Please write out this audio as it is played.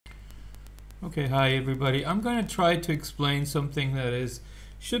Okay, hi everybody. I'm going to try to explain something that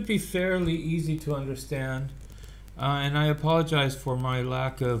should be fairly easy to understand, and I apologize for my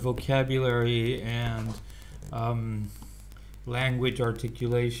lack of vocabulary and language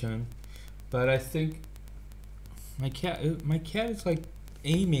articulation. But I think my cat is like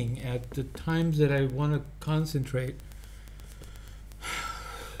aiming at the times that I want to concentrate.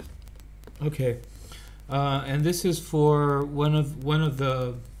 Okay, and this is for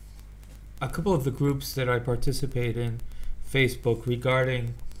a couple of the groups that I participate in, Facebook,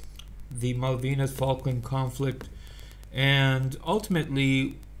 regarding the Malvinas-Falkland conflict, and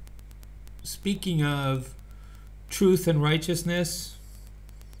ultimately, speaking of truth and righteousness.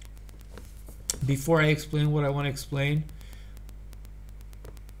 Before I explain what I want to explain,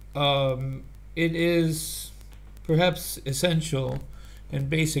 it is perhaps essential and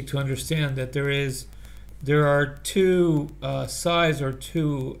basic to understand that there are two sides or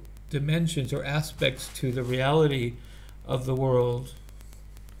two dimensions or aspects to the reality of the world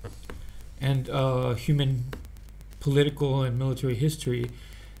and human political and military history.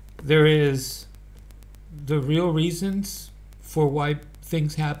 There is the real reasons for why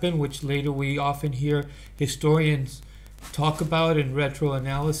things happen, which later we often hear historians talk about in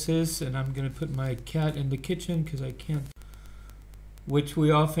retro-analysis, and I'm going to put my cat in the kitchen because I can't, which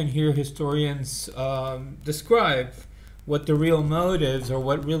we often hear historians describe what the real motives or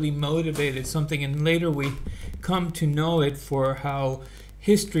what really motivated something, and later we come to know it for how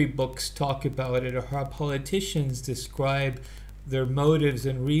history books talk about it or how politicians describe their motives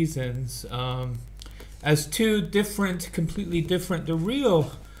and reasons as two different, completely different. The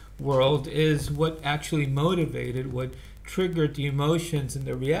real world is what actually motivated, what triggered the emotions and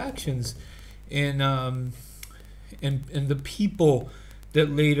the reactions in the people that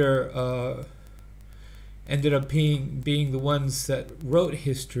later ended up being the ones that wrote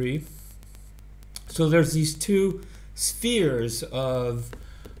history. So there's these two spheres of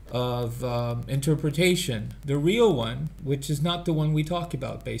interpretation. The real one, which is not the one we talk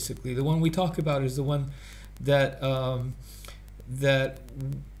about, basically. The one we talk about is the one that that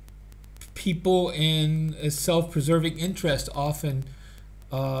people in a self-preserving interest often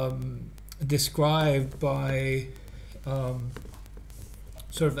describe by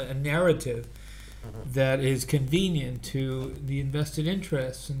sort of a narrative that is convenient to the invested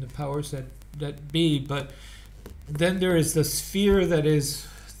interests and the powers that be. But then there is the sphere that is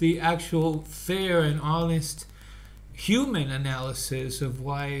the actual fair and honest human analysis of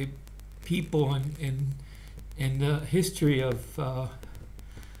why people in the history of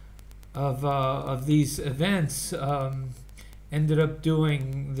these events ended up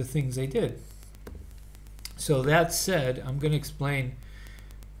doing the things they did. So that said, I'm going to explain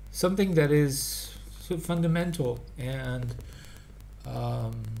something that is sort of fundamental and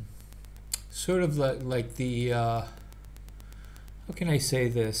sort of like the how can I say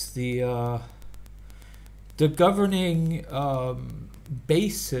this, the governing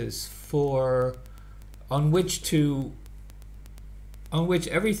basis for on which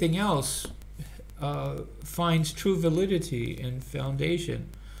everything else finds true validity and foundation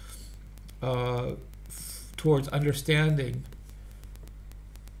towards understanding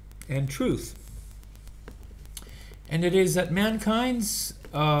and truth. And it is that mankind's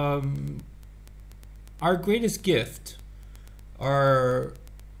our greatest gift, our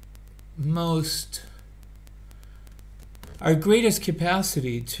greatest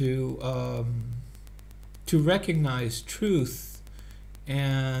capacity to recognize truth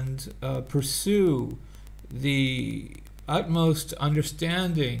and pursue the utmost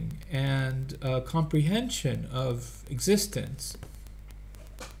understanding and comprehension of existence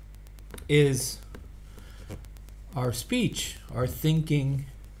is our speech, our thinking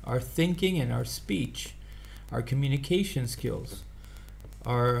and our speech, our communication skills,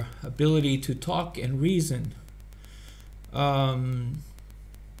 our ability to talk and reason.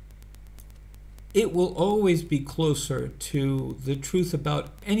 It will always be closer to the truth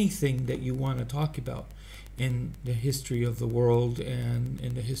about anything that you want to talk about in the history of the world and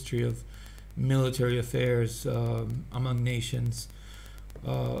in the history of military affairs among nations.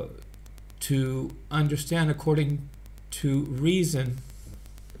 To understand according to reason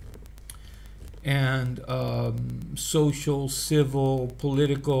and social, civil,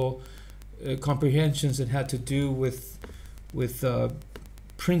 political comprehensions that had to do with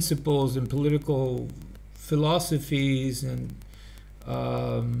principles and political philosophies and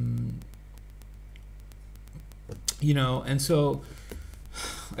and so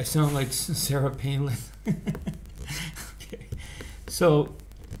I sound like Sarah Palin. Okay. So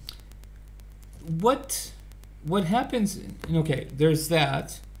what happens? Okay, there's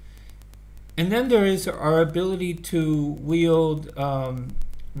that, And then there is our ability to wield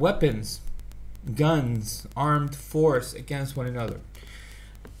weapons, guns, armed force against one another.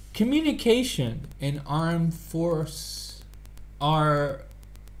 Communication and armed force are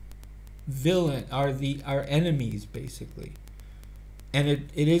our enemies, basically. And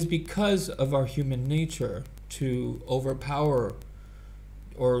it is because of our human nature to overpower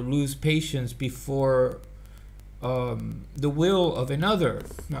or lose patience before the will of another.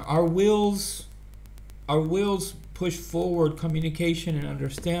 Now, our wills push forward communication and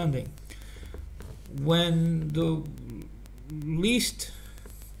understanding. When the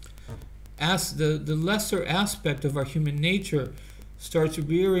lesser aspect of our human nature starts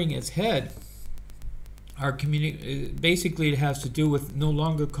rearing its head, basically it has to do with no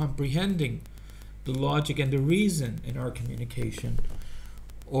longer comprehending the logic and the reason in our communication,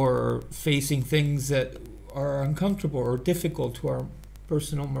 or facing things that are uncomfortable or difficult to our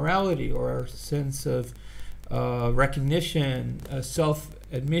personal morality or our sense of recognition,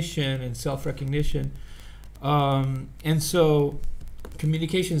 self-admission and self-recognition. And so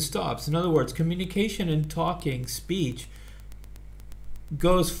communication stops. In other words, communication and talking, speech,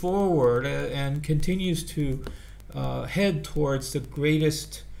 goes forward and continues to head towards the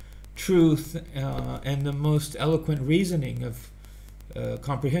greatest truth and the most eloquent reasoning of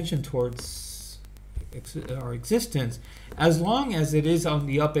comprehension towards our existence, as long as it is on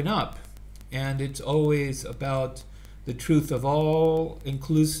the up and up, and it's always about the truth of all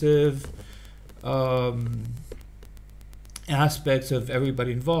inclusive aspects of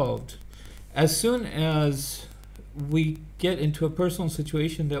everybody involved. As soon as we get into a personal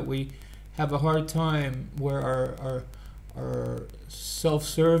situation that we have a hard time, where our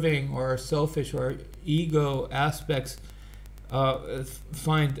self-serving or our selfish or our ego aspects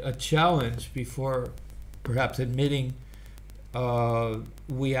find a challenge before perhaps admitting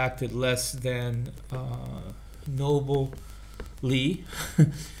we acted less than nobly,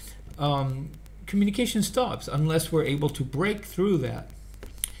 communication stops unless we're able to break through that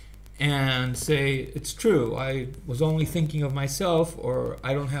and say, it's true, I was only thinking of myself, or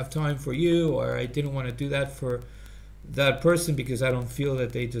I don't have time for you, or I didn't want to do that for that person because I don't feel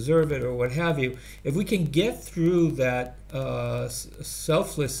that they deserve it, or what have you. If we can get through that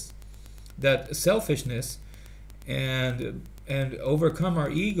selfishness and overcome our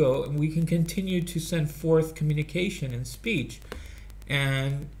ego, and we can continue to send forth communication and speech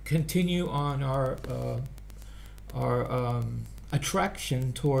and continue on our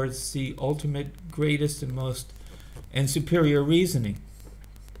attraction towards the ultimate, greatest, and most and superior reasoning.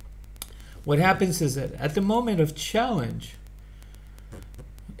 What happens is that at the moment of challenge,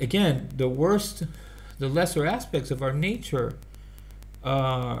 again, the lesser aspects of our nature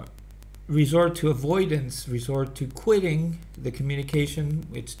resort to avoidance, resort to quitting the communication.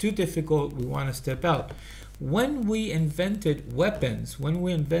 It's too difficult, we want to step out. When we invented weapons, when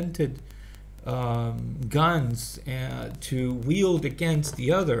we invented guns to wield against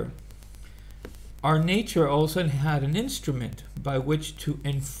the other, our nature also had an instrument by which to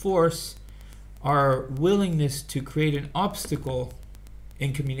enforce our willingness to create an obstacle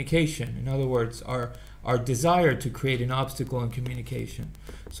in communication. In other words, our desire to create an obstacle in communication.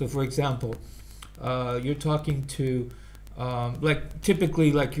 So for example, you're talking to, typically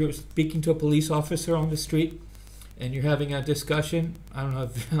you're speaking to a police officer on the street and you're having a discussion. I don't know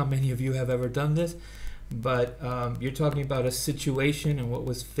how many of you have ever done this, but you're talking about a situation and what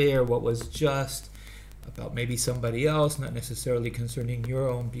was fair, what was just, about maybe somebody else, not necessarily concerning your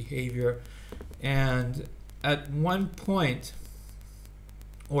own behavior. And at one point,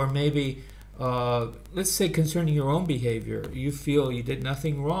 or maybe let's say concerning your own behavior, you feel you did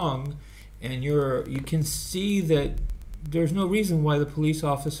nothing wrong, and you can see that there's no reason why the police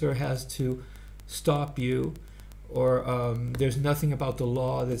officer has to stop you, or there's nothing about the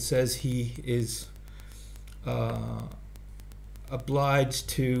law that says he is obliged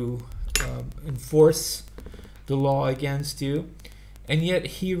to enforce the law against you, and yet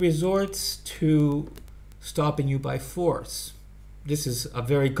he resorts to stopping you by force. This is a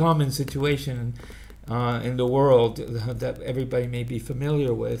very common situation in the world that everybody may be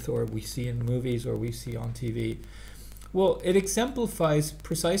familiar with, or we see in movies, or we see on TV. Well, it exemplifies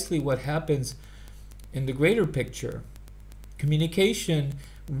precisely what happens in the greater picture. Communication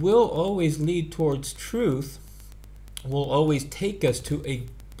will always lead towards truth, will always take us to a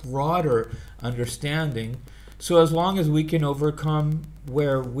broader understanding. So as long as we can overcome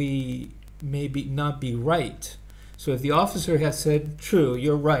where we may not be right. So if the officer has said, true,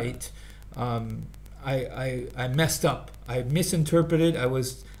 you're right, I messed up, I misinterpreted, I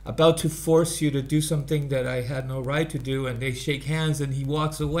about to force you to do something that I had no right to do, and they shake hands and he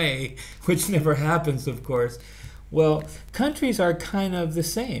walks away, which never happens, of course. Well, countries are kind of the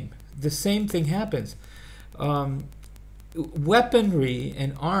same. The same thing happens. Weaponry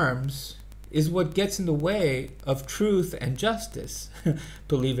and arms is what gets in the way of truth and justice,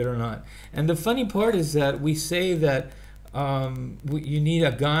 believe it or not. And the funny part is that we say that you need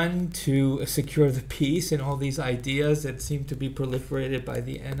a gun to secure the peace, and all these ideas that seem to be proliferated by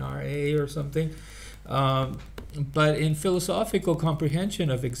the NRA or something. But in philosophical comprehension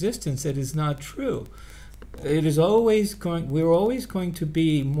of existence, it is not true. It is always we're always going to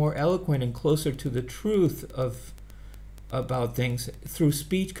be more eloquent and closer to the truth about things through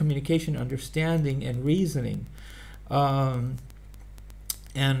speech, communication, understanding, and reasoning. And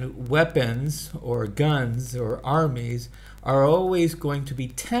weapons or guns or armies are always going to be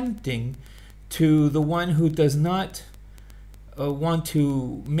tempting to the one who does not want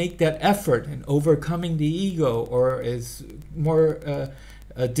to make that effort in overcoming the ego, or is more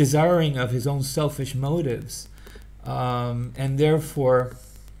desiring of his own selfish motives. And therefore,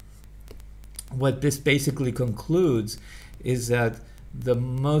 what this basically concludes is that the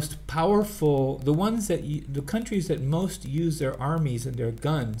most powerful, the countries that most use their armies and their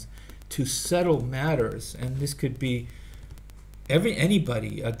guns to settle matters, and this could be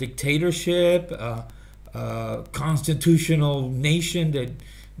anybody, a dictatorship, a constitutional nation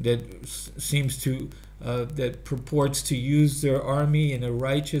that seems to that purports to use their army in a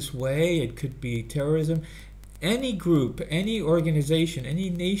righteous way. It could be terrorism. Any group, any organization,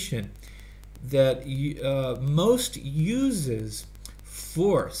 any nation that most uses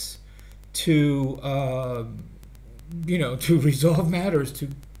force to to resolve matters, to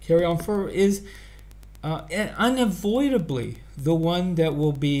carry on forward, is unavoidably the one that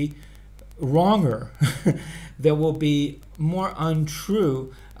will be wronger, that will be more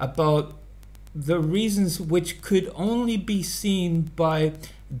untrue about the reasons which could only be seen by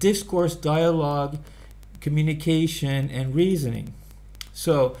discourse, dialogue, communication, and reasoning.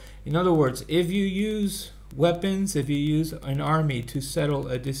 So, in other words, if you use weapons, if you use an army to settle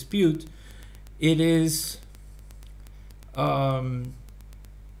a dispute, it is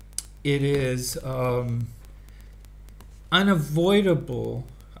unavoidable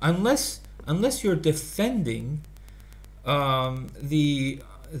unless you're defending the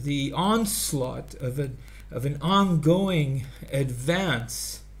onslaught of an ongoing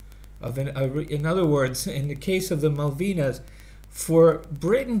advance in other words, in the case of the Malvinas, for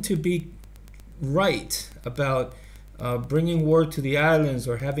Britain to be right about bringing war to the islands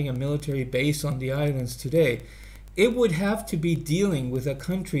or having a military base on the islands today, it would have to be dealing with a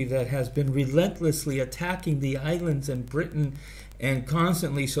country that has been relentlessly attacking the islands and Britain, and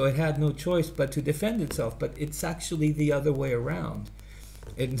constantly, so it had no choice but to defend itself. But it's actually the other way around.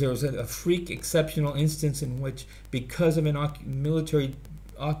 There was a freak exceptional instance in which, because of a military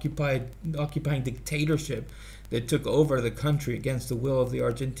occupying dictatorship that took over the country against the will of the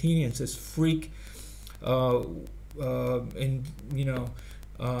Argentinians, this freak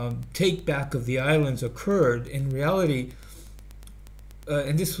take back of the islands occurred. In reality,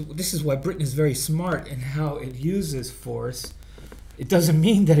 and this is why Britain is very smart in how it uses force. It doesn't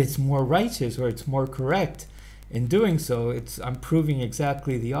mean that it's more righteous or it's more correct in doing so. I'm proving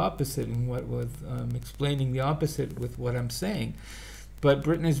exactly the opposite, and I'm explaining the opposite with what I'm saying. But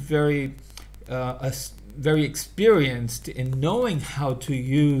Britain is very experienced in knowing how to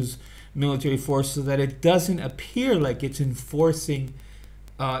use military force so that it doesn't appear like it's enforcing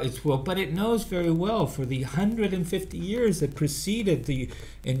its will. But it knows very well, for the 150 years that preceded the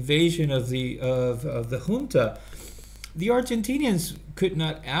invasion of the junta, the Argentinians could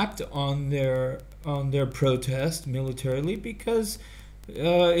not act on their protest militarily because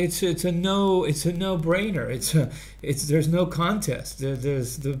it's a no-brainer. There's no contest.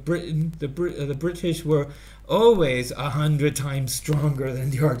 The British were always 100 times stronger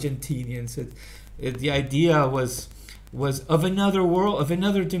than the Argentinians. The idea was of another world, of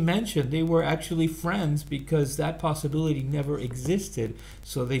another dimension. They were actually friends because that possibility never existed.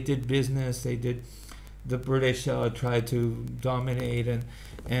 So they did business. The British tried to dominate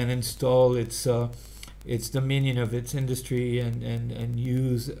and install its dominion of its industry and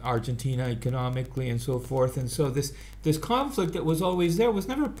use Argentina economically and so forth. And so this conflict that was always there was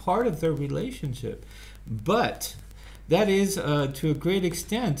never part of their relationship. But that is, to a great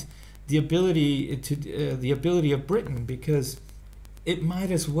extent, the ability of Britain, because it might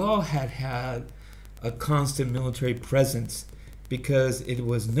as well have had a constant military presence, because it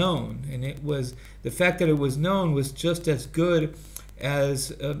was known, and the fact that it was known was just as good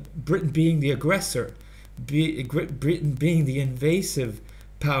as Britain being the aggressor, Britain being the invasive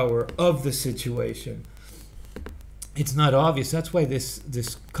power of the situation. It's not obvious. That's why this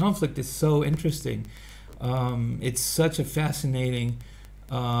conflict is so interesting. It's such a fascinating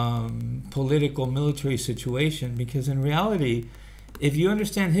political military situation, because in reality, if you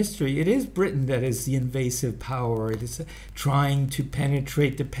understand history, it is Britain that is the invasive power. It is trying to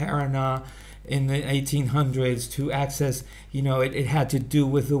penetrate the Parana in the 1800s to access, it had to do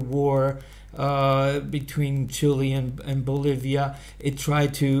with the war between Chile and Bolivia. It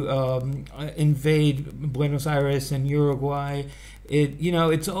tried to invade Buenos Aires and Uruguay.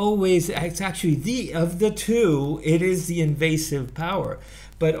 It's actually of the two, it is the invasive power.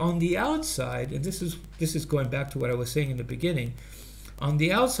 But on the outside, and this is going back to what I was saying in the beginning, on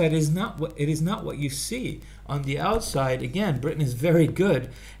the outside it is not what you see. On the outside, again, Britain is very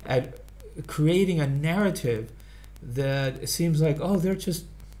good at creating a narrative that seems like, oh, they're just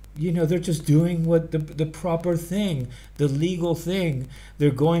doing what the proper thing, the legal thing. They're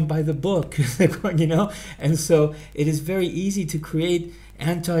going by the book, and so it is very easy to create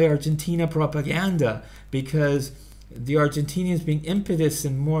anti-Argentina propaganda, because the Argentinians being impetus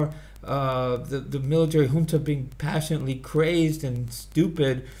and more the military junta being passionately crazed and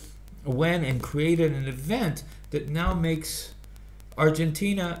stupid went and created an event that now makes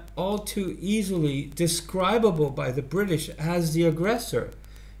Argentina all too easily describable by the British as the aggressor.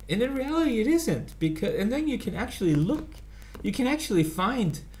 And in reality, it isn't, and then you can actually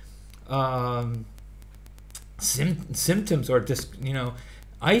find symptoms or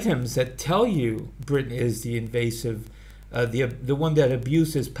items that tell you Britain is the invasive, the one that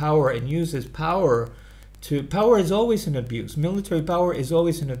abuses power and uses power to. Power is always an abuse. Military power is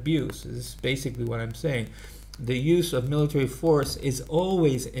always an abuse. This is basically what I'm saying. The use of military force is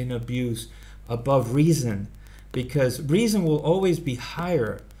always an abuse above reason, because reason will always be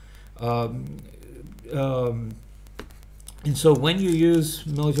higher. And so when you use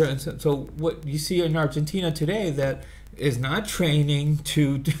military, so what you see in Argentina today that is not training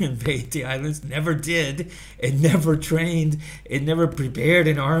to invade the islands, never did, it never trained, it never prepared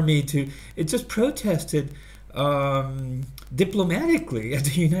an army to, it just protested diplomatically at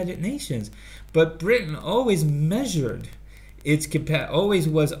the United Nations. But Britain always measured its capacity, always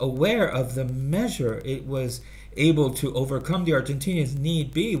was aware of the measure it was able to overcome the Argentinians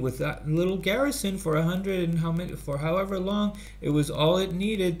need be with that little garrison for 100 and for however long. It was all it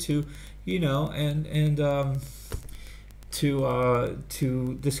needed to,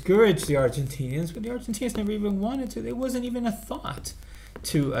 to discourage the Argentinians. But the Argentinians never even wanted to. There wasn't even a thought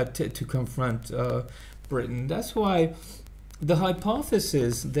to confront Britain. That's why the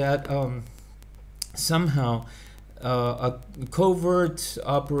hypothesis that somehow a covert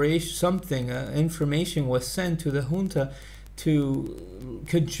operation, information was sent to the junta to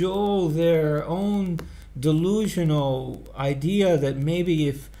cajole their own delusional idea that maybe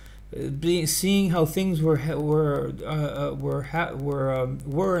if seeing how things were in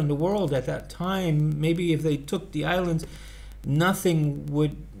the world at that time, maybe if they took the islands, nothing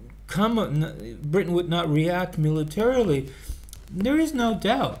would come. Britain would not react militarily. There is no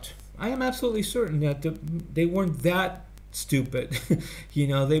doubt. I am absolutely certain that they weren't that stupid.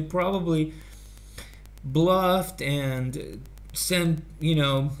 They probably bluffed and sent,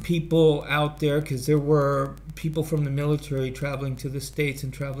 people out there, because there were people from the military traveling to the States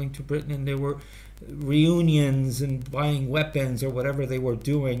and traveling to Britain, and there were reunions and buying weapons or whatever they were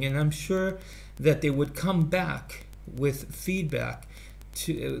doing. And I'm sure that they would come back with feedback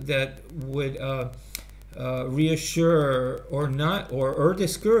that would reassure or not, or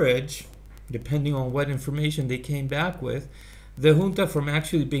discourage, depending on what information they came back with, the junta from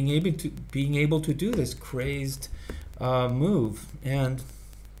actually being able to do this crazed move. And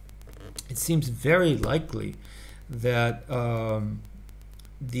it seems very likely that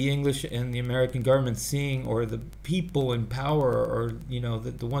the English and the American government, seeing, or the people in power, or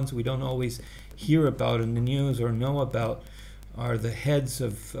the ones we don't always hear about in the news or know about, are the heads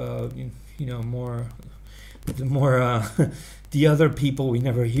of the other people we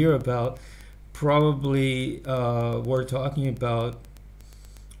never hear about. Probably were talking about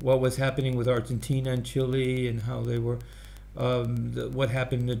what was happening with Argentina and Chile, and how they were what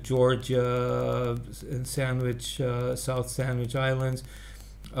happened to Georgia and South Sandwich Islands,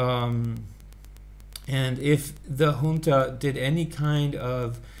 and if the junta did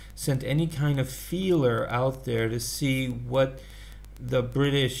sent any kind of feeler out there to see what the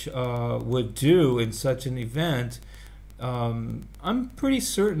British would do in such an event, I'm pretty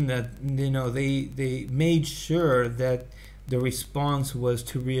certain that they made sure that the response was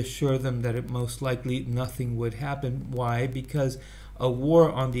to reassure them that it most likely nothing would happen. Why? Because a war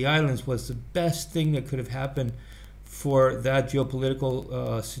on the islands was the best thing that could have happened for that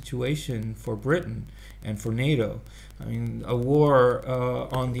geopolitical situation for Britain and for NATO. I mean, a war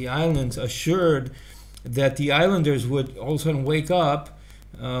on the islands assured that the islanders would all of a sudden wake up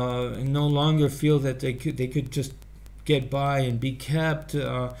and no longer feel that they could just get by and be kept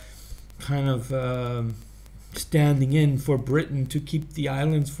kind of standing in for Britain to keep the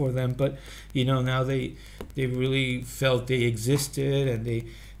islands for them. But now they really felt they existed, and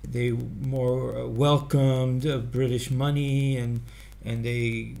they more welcomed British money, and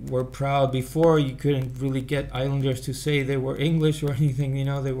they were proud. Before, you couldn't really get islanders to say they were English or anything.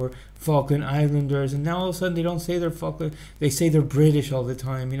 They were Falkland Islanders, and now all of a sudden they don't say they're Falkland, they say they're British all the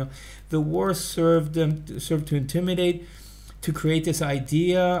time. The war served to intimidate, to create this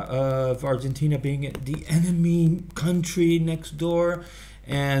idea of Argentina being the enemy country next door.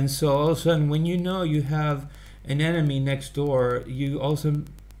 And so all of a sudden, when you have an enemy next door, you also,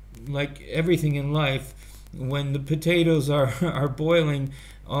 like everything in life, when the potatoes are boiling,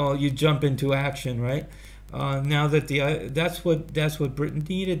 you jump into action, right? Now that that's what Britain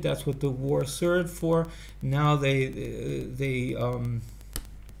needed, that's what the war served for. Now they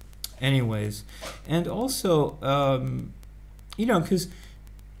anyways, and also because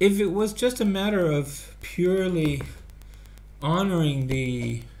if it was just a matter of purely honoring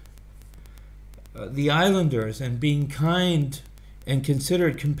the islanders and being kind and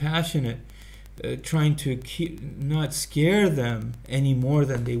considered compassionate, trying to not scare them any more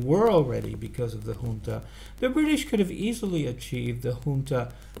than they were already because of the junta, the British could have easily achieved the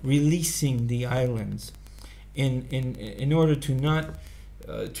junta releasing the islands in order to not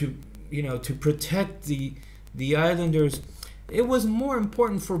to protect the islanders. It was more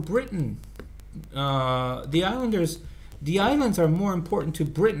important for Britain. The islands are more important to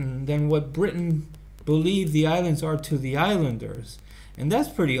Britain than what Britain believed the islands are to the islanders. And that's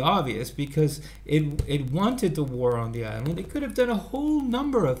pretty obvious, because it wanted the war on the island. It could have done a whole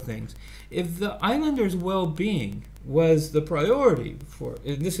number of things. If the islanders' well-being was the priority for,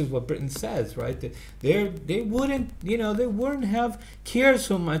 and this is what Britain says, right? That they wouldn't have cared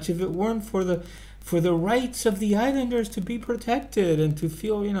so much if it weren't for the rights of the islanders to be protected and to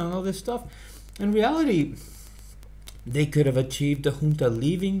feel, all this stuff. In reality, they could have achieved the junta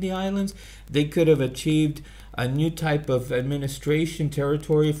leaving the islands. They could have achieved a new type of administration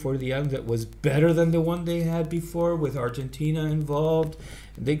territory for the islands that was better than the one they had before, with Argentina involved.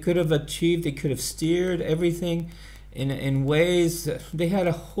 They could have steered everything in ways. They had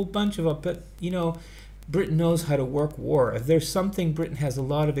a whole bunch of, but Britain knows how to work war. If there's something Britain has a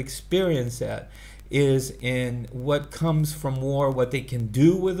lot of experience at, is in what comes from war, what they can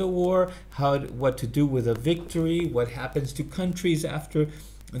do with a war, what to do with a victory, what happens to countries after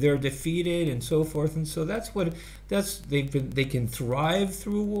they're defeated, and so forth. And so they can thrive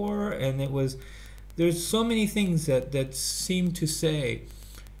through war. And there's so many things that seem to say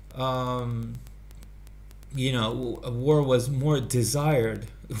a war was more desired.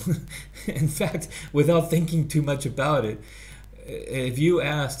 In fact, without thinking too much about it, if you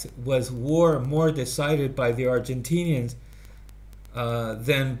asked, was war more decided by the Argentinians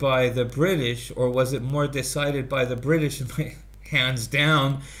than by the British, or was it more decided by the British? Hands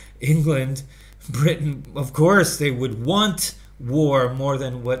down, England, Britain, of course they would want war more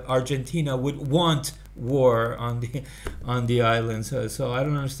than what Argentina would want war on the islands. So I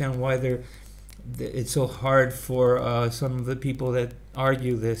don't understand why it's so hard for some of the people that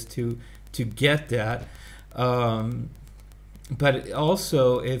argue this to get that. But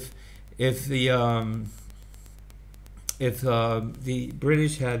also, if the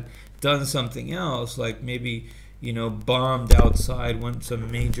British had done something else, like maybe bombed outside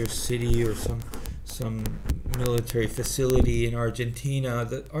some major city or some military facility in Argentina,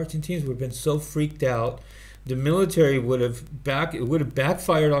 the Argentinians would have been so freaked out. The military would have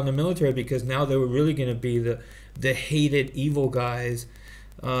backfired on the military, because now they were really going to be the hated evil guys.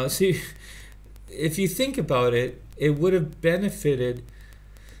 See, if you think about it, it would have benefited.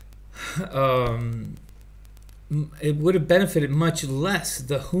 It would have benefited much less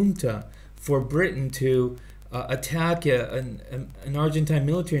the junta for Britain to attack an Argentine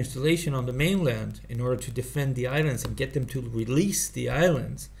military installation on the mainland in order to defend the islands and get them to release the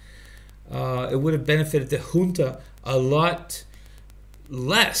islands. It would have benefited the junta a lot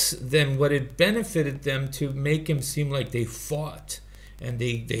less than what it benefited them to make them seem like they fought and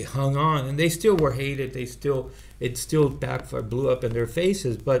they hung on, and they still were hated. It still backfired, blew up in their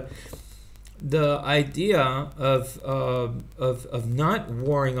faces. But the idea of not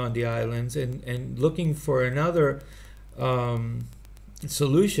warring on the islands and looking for another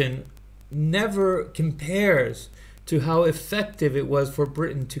solution never compares to how effective it was for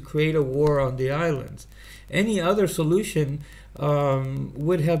Britain to create a war on the islands. any other solution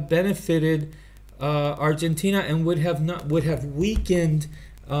would have benefited Argentina and would have weakened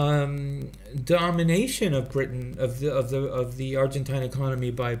domination of Britain, of the Argentine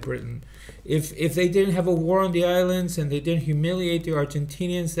economy by Britain. If they didn't have a war on the islands and they didn't humiliate the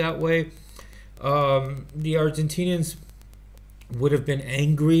Argentinians that way, the Argentinians would have been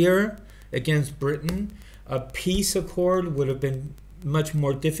angrier against Britain. A peace accord would have been much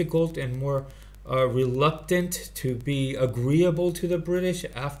more difficult and more reluctant to be agreeable to the British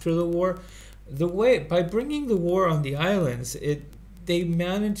after the war. By bringing the war on the islands, they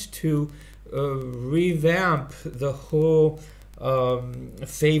managed to revamp the whole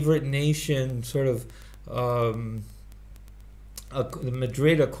favorite nation sort of. The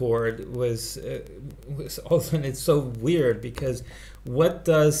Madrid Accord was also, and it's so weird because what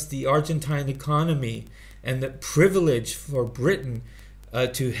does the Argentine economy and the privilege for Britain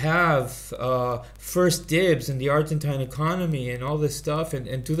to have first dibs in the Argentine economy and all this stuff,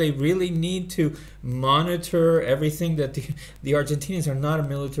 and do they really need to monitor everything? That the Argentinians are not a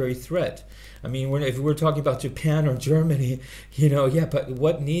military threat. I mean, if we're talking about Japan or Germany, yeah, but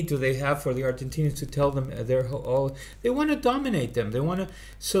what need do they have for the Argentinians to tell them they want to dominate them?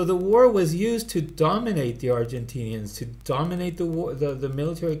 So the war was used to dominate the Argentinians, to dominate the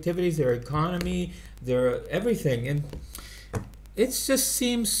military activities, their economy, their everything, and it just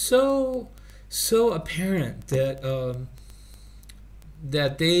seems so apparent that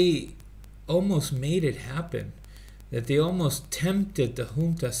that they almost made it happen. That they almost tempted the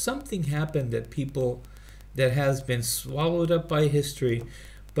junta. Something happened that has been swallowed up by history,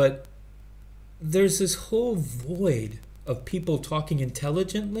 but there's this whole void of people talking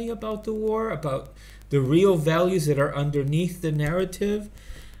intelligently about the war, about the real values that are underneath the narrative,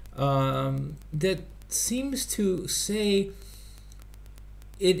 that seems to say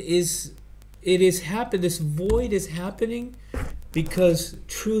this void is happening because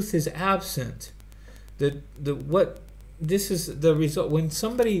truth is absent. This is the result when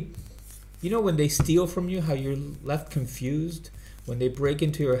somebody, when they steal from you, how you're left confused. When they break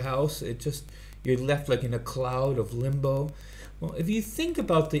into your house, you're left like in a cloud of limbo. Well, if you think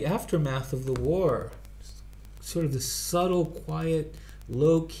about the aftermath of the war, sort of the subtle, quiet,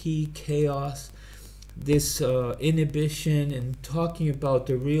 low-key chaos, this inhibition, and talking about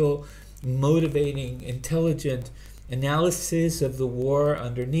the real motivating, intelligent analysis of the war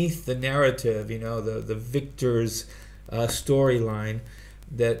underneath the narrative, the victor's storyline,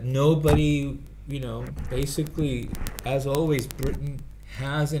 that nobody, basically, as always, Britain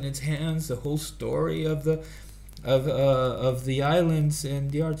has in its hands the whole story of the islands,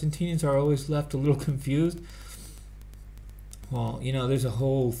 and the Argentinians are always left a little confused. Well, there's a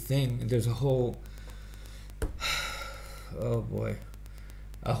whole thing. There's a whole, oh boy.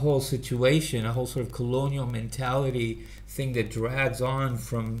 A whole situation, a whole sort of colonial mentality thing that drags on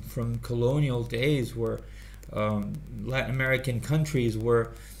from colonial days, where Latin American countries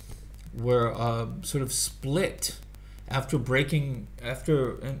were sort of split after gaining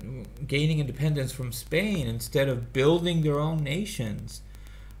independence from Spain. Instead of building their own nations,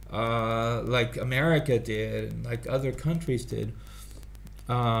 like America did and like other countries did,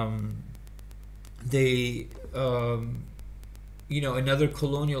 they another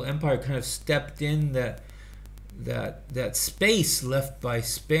colonial empire kind of stepped in that space left by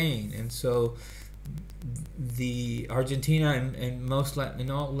Spain, and so the Argentina and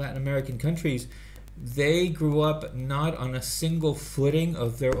all Latin American countries, they grew up not on a single footing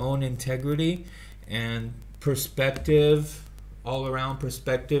of their own integrity and perspective, all around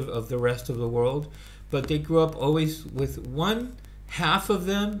perspective of the rest of the world, but they grew up always with one half of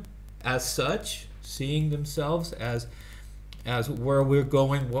them as such, seeing themselves as where we're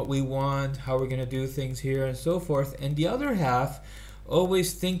going, what we want, how we're going to do things here, and so forth. And the other half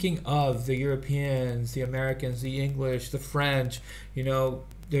always thinking of the Europeans, the Americans, the English, the French.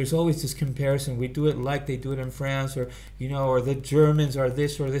 There's always this comparison. We do it like they do it in France, or the Germans are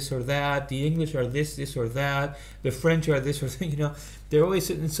this or this or that. The English are this or that. The French are this or that. They're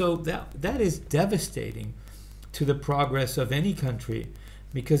always, and so that is devastating to the progress of any country,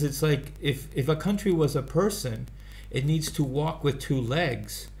 because it's like if a country was a person, it needs to walk with two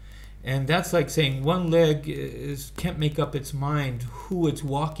legs. And that's like saying one leg can't make up its mind who it's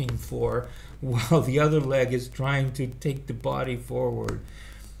walking for, while the other leg is trying to take the body forward.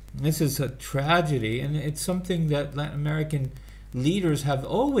 And this is a tragedy, and it's something that Latin American leaders have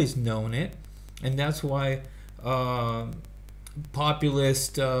always known it, and that's why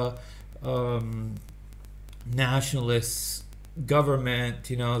populist, nationalist government,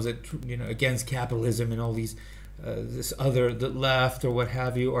 against capitalism and all these. The left or what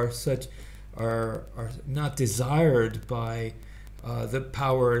have you are such not desired by the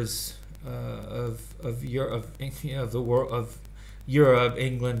powers of Europe, of the world, of Europe,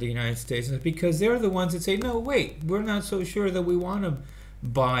 England, the United States, because they're the ones that say, no, wait, we're not so sure that we want to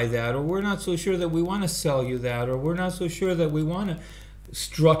buy that, or we're not so sure that we want to sell you that, or we're not so sure that we want to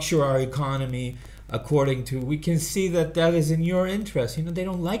structure our economy according to, we can see that that is in your interest. They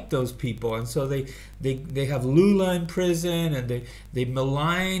don't like those people, and so they have Lula in prison, and they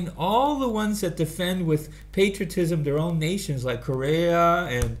malign all the ones that defend with patriotism their own nations, like Korea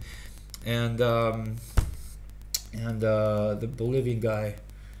and the Bolivian guy,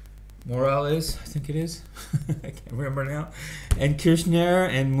 Morales, I think it is. I can't remember now. And Kirchner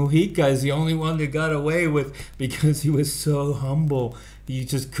and Mujica is the only one that got away with, because he was so humble. You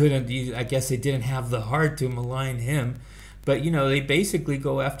just couldn't, I guess they didn't have the heart to malign him. But, they basically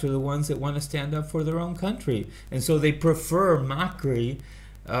go after the ones that want to stand up for their own country. And so they prefer Macri.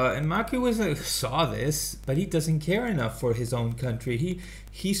 And Macri saw this, but he doesn't care enough for his own country.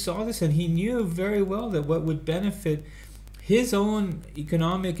 He saw this, and he knew very well that what would benefit his own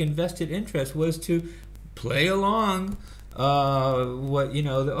economic invested interest was to play along. It's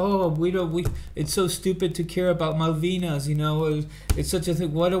so stupid to care about Malvinas. It's such a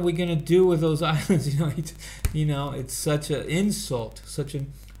thing. What are we gonna do with those islands? It's such an insult, such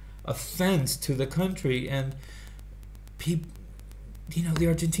an offense to the country, and people. The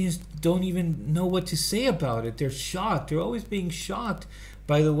Argentinians don't even know what to say about it. They're shocked. They're always being shocked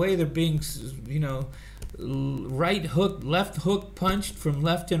by the way they're being, right hook, left hook punched from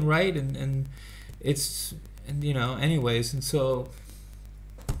left and right, and anyways, and so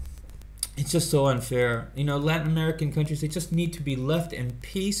it's just so unfair. Latin American countries, they just need to be left in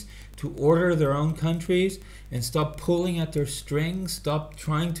peace to order their own countries and stop pulling at their strings, stop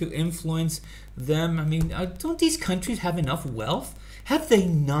trying to influence them. Don't these countries have enough wealth? Have they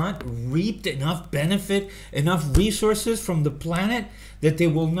not reaped enough benefit, enough resources from the planet that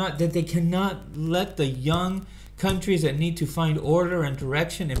they cannot let the young countries that need to find order and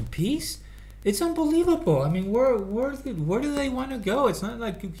direction and peace? It's unbelievable. Where do they want to go? It's not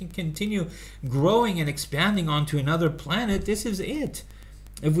like you can continue growing and expanding onto another planet. This is it.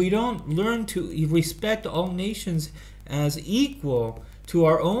 If we don't learn to respect all nations as equal, to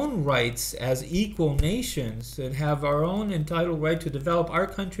our own rights as equal nations that have our own entitled right to develop our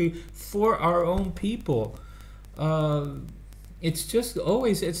country for our own people,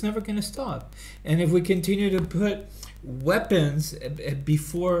 it's never going to stop. And if we continue to put weapons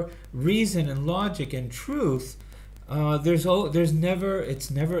before reason and logic and truth, the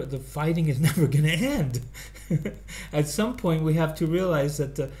fighting is never going to end. At some point, we have to realize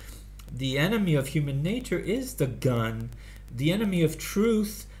that the enemy of human nature is the gun. The enemy of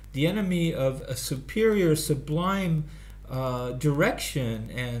truth, the enemy of a superior, sublime direction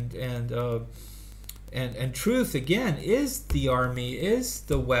and truth, again, is the army, is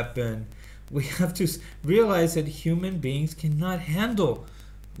the weapon. We have to realize that human beings cannot handle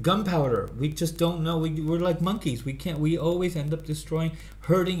gunpowder. We just don't know. We're like monkeys. We always end up destroying,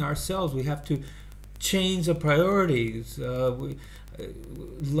 hurting ourselves. We have to change the priorities.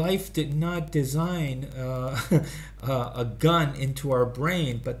 Life did not design a gun into our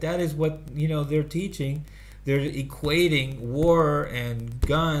brain, but that is what they're teaching. They're equating war and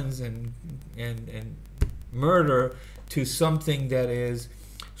guns and murder to something that is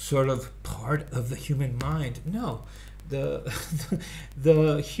sort of part of the human mind. No,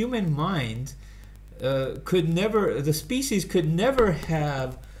 the human mind the species could never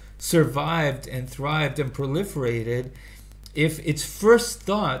have survived and thrived and proliferated if its first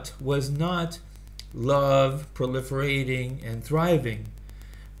thought was not love, proliferating, and thriving.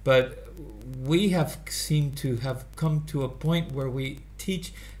 But we have seemed to have come to a point where we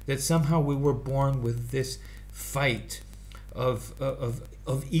teach that somehow we were born with this fight of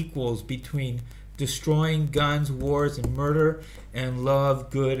equals between destroying guns, wars, and murder, and love,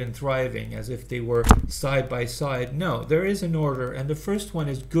 good, and thriving, as if they were side by side. No, there is an order, and the first one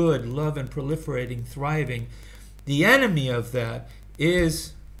is good, love, and proliferating, thriving. The enemy of that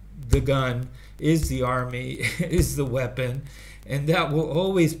is the gun, is the army, is the weapon, and that will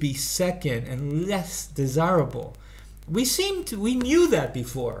always be second and less desirable. We knew that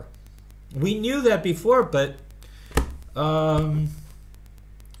before. But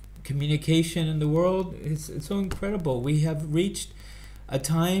communication in the world is so incredible. We have reached a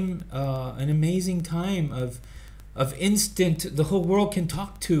time, an amazing time of instant. The whole world can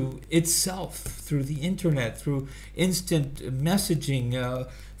talk to itself through the internet, through instant messaging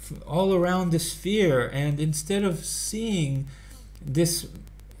all around the sphere. And instead of seeing this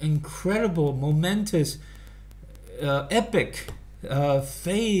incredible, momentous, epic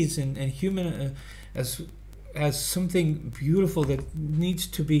phase and human as something beautiful that needs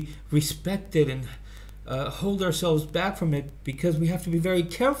to be respected, and hold ourselves back from it, because we have to be very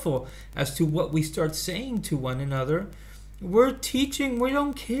careful as to what we start saying to one another. We're teaching, we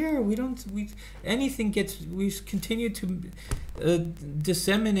don't care, we continue to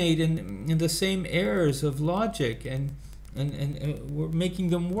disseminate in the same errors of logic, and we're making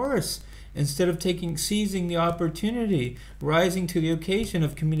them worse, instead of seizing the opportunity, rising to the occasion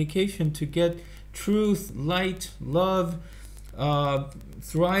of communication to get truth, light, love,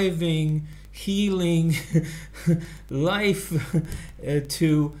 thriving, healing, life,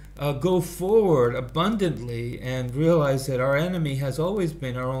 to go forward abundantly, and realize that our enemy has always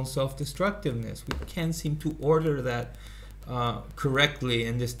been our own self-destructiveness. We can't seem to order that correctly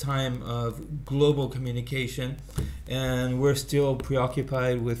in this time of global communication, and we're still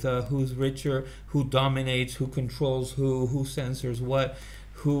preoccupied with who's richer, who dominates, who controls who censors what,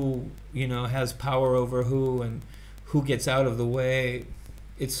 who has power over who, and who gets out of the way.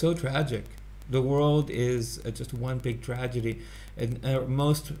 It's so tragic. The world is just one big tragedy. And our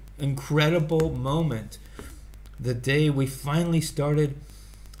most incredible moment, the day we finally started,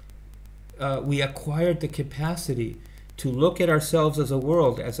 we acquired the capacity to look at ourselves as a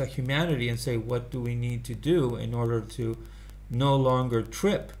world, as a humanity, and say, what do we need to do in order to no longer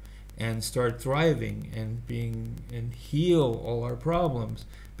trip and start thriving and heal all our problems?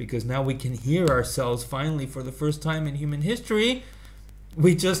 Because now we can hear ourselves finally for the first time in human history.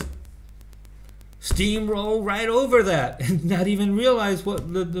 We just steamroll right over that and not even realize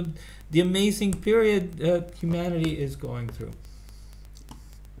what the amazing period humanity is going through.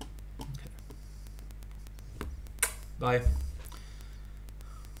 Okay. Bye.